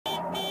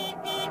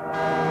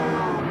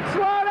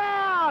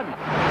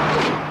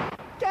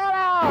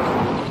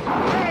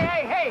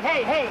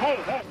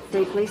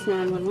State Police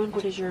 911,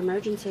 what is your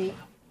emergency?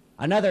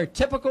 Another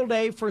typical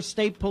day for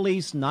State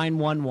Police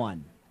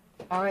 911.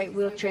 All right,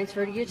 we'll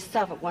transfer to you to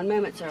stop it. One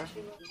moment, sir.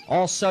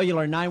 All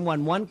cellular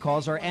 911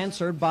 calls are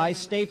answered by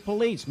State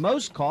Police.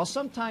 Most calls,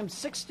 sometimes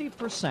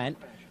 60%,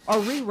 are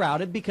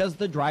rerouted because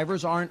the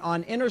drivers aren't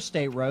on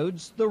interstate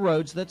roads, the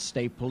roads that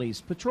State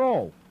Police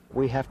patrol.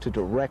 We have to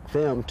direct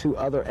them to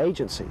other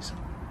agencies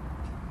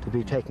to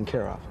be taken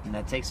care of. And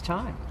that takes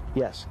time.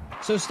 Yes.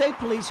 So State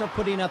Police are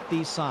putting up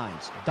these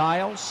signs.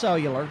 Dial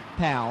cellular,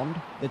 pound,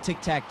 the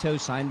tic-tac-toe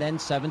sign, then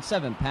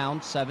 77,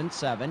 pound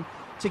 77,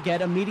 to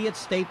get immediate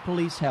State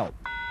Police help.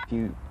 If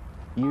you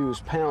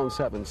use pound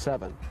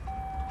 77,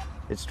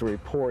 it's to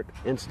report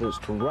incidents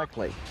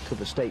directly to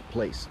the State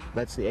Police.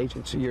 That's the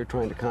agency you're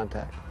trying to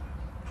contact.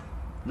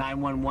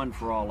 911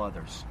 for all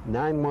others.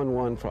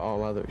 911 for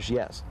all others,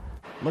 yes.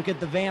 Look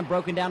at the van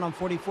broken down on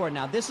 44.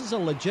 Now, this is a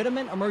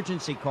legitimate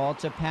emergency call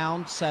to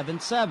pound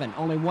 77.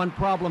 Only one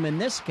problem in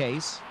this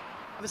case.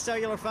 Have a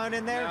cellular phone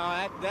in there?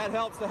 No, that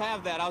helps to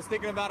have that. I was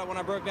thinking about it when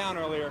I broke down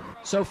earlier.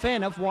 So,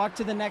 Faniff, walk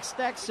to the next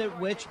exit,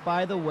 which,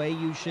 by the way,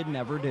 you should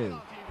never do.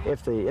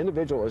 If the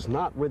individual is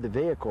not with the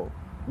vehicle,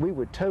 we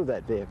would tow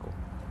that vehicle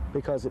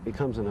because it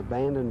becomes an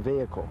abandoned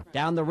vehicle.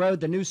 Down the road,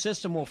 the new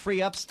system will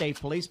free up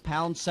State Police.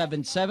 Pound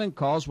 77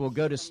 calls will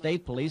go to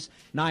State Police.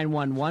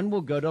 911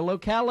 will go to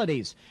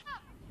localities.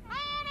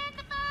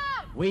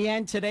 We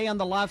end today on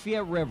the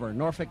Lafayette River.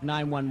 Norfolk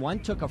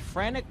 911 took a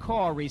frantic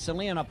call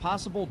recently on a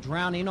possible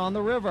drowning on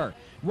the river.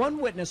 One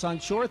witness on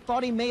shore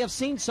thought he may have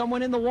seen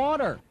someone in the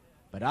water.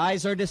 But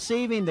eyes are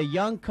deceiving. The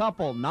young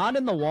couple, not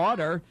in the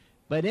water,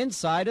 but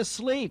inside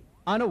asleep,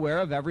 unaware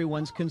of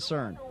everyone's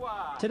concern.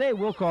 Today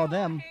we'll call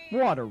them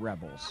water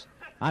rebels.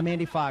 I'm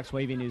Andy Fox,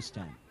 WAVY News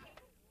 10.